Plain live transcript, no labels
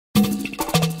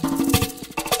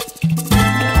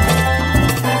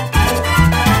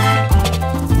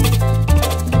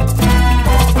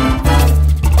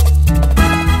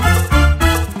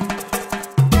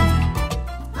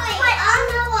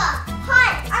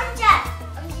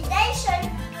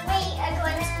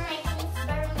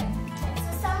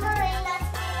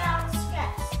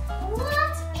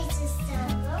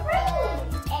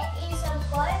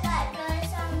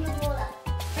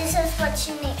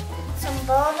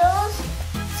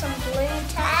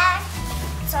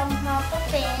rubber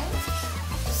band,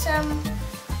 some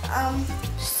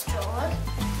straw,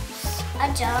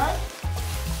 a jar,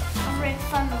 a red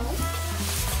funnel,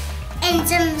 and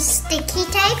some sticky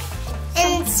tape,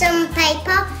 and some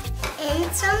paper,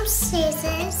 and some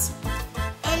scissors,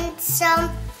 and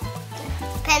some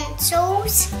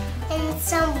pencils, and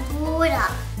some water.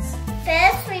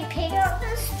 First we pick up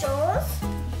the straws,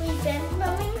 we bend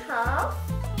them in half,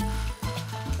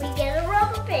 we get a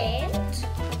rubber band,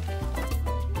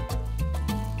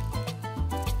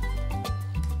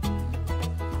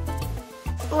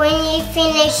 when you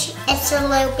finish, it's a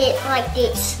little bit like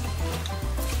this.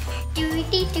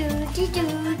 Doody doody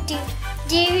doody,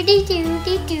 doody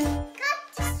doody doo. Cut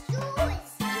the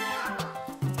straws in half.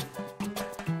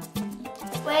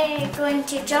 We're going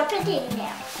to drop it in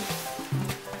now.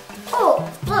 Oh,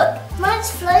 look, mine's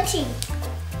floating.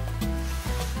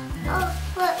 Oh,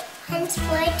 look, mine's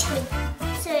floating.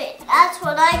 So that's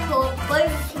what I call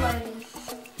boat floating.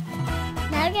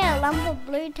 Now get a lump of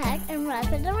blue tack and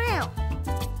wrap it around.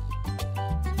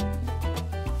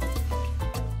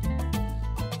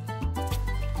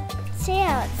 See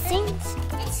how it sinks?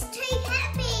 It's too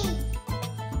heavy.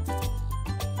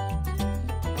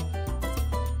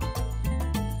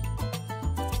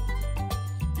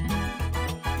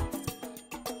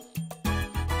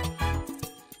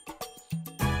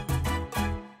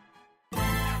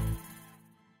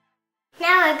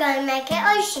 Now we're going to make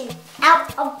an ocean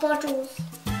out of bottles.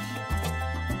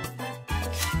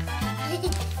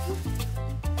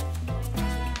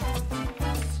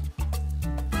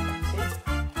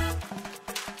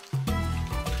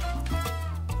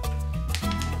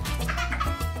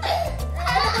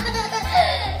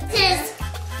 This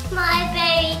is my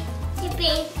baby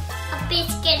dipping a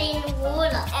biscuit in the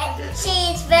water, and she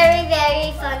is very,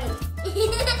 very funny.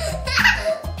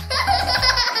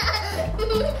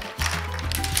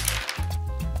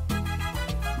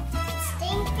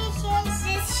 Stingfishes,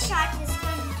 this shark is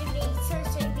going to be so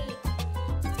big.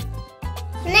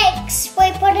 Next, we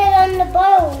put it on the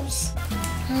bowls.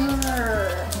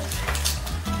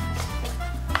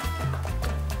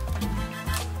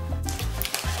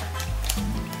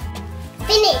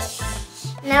 Finish.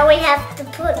 Now we have to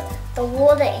put the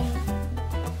water in.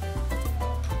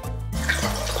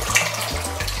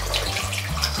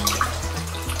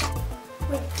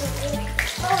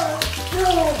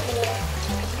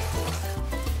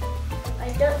 I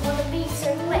don't want to be so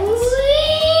wet.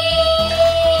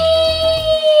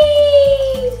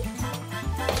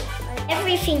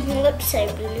 Everything looks so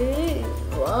blue.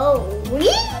 Whoa.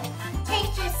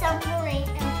 Take your submarine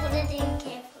and put it in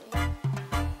carefully.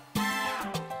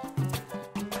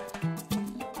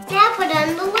 Now put on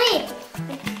the lid.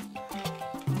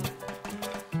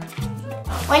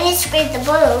 When you squeeze the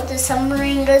bottle, the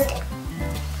submarine goes down.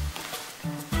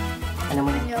 And then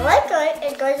when you let go,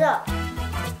 it goes up.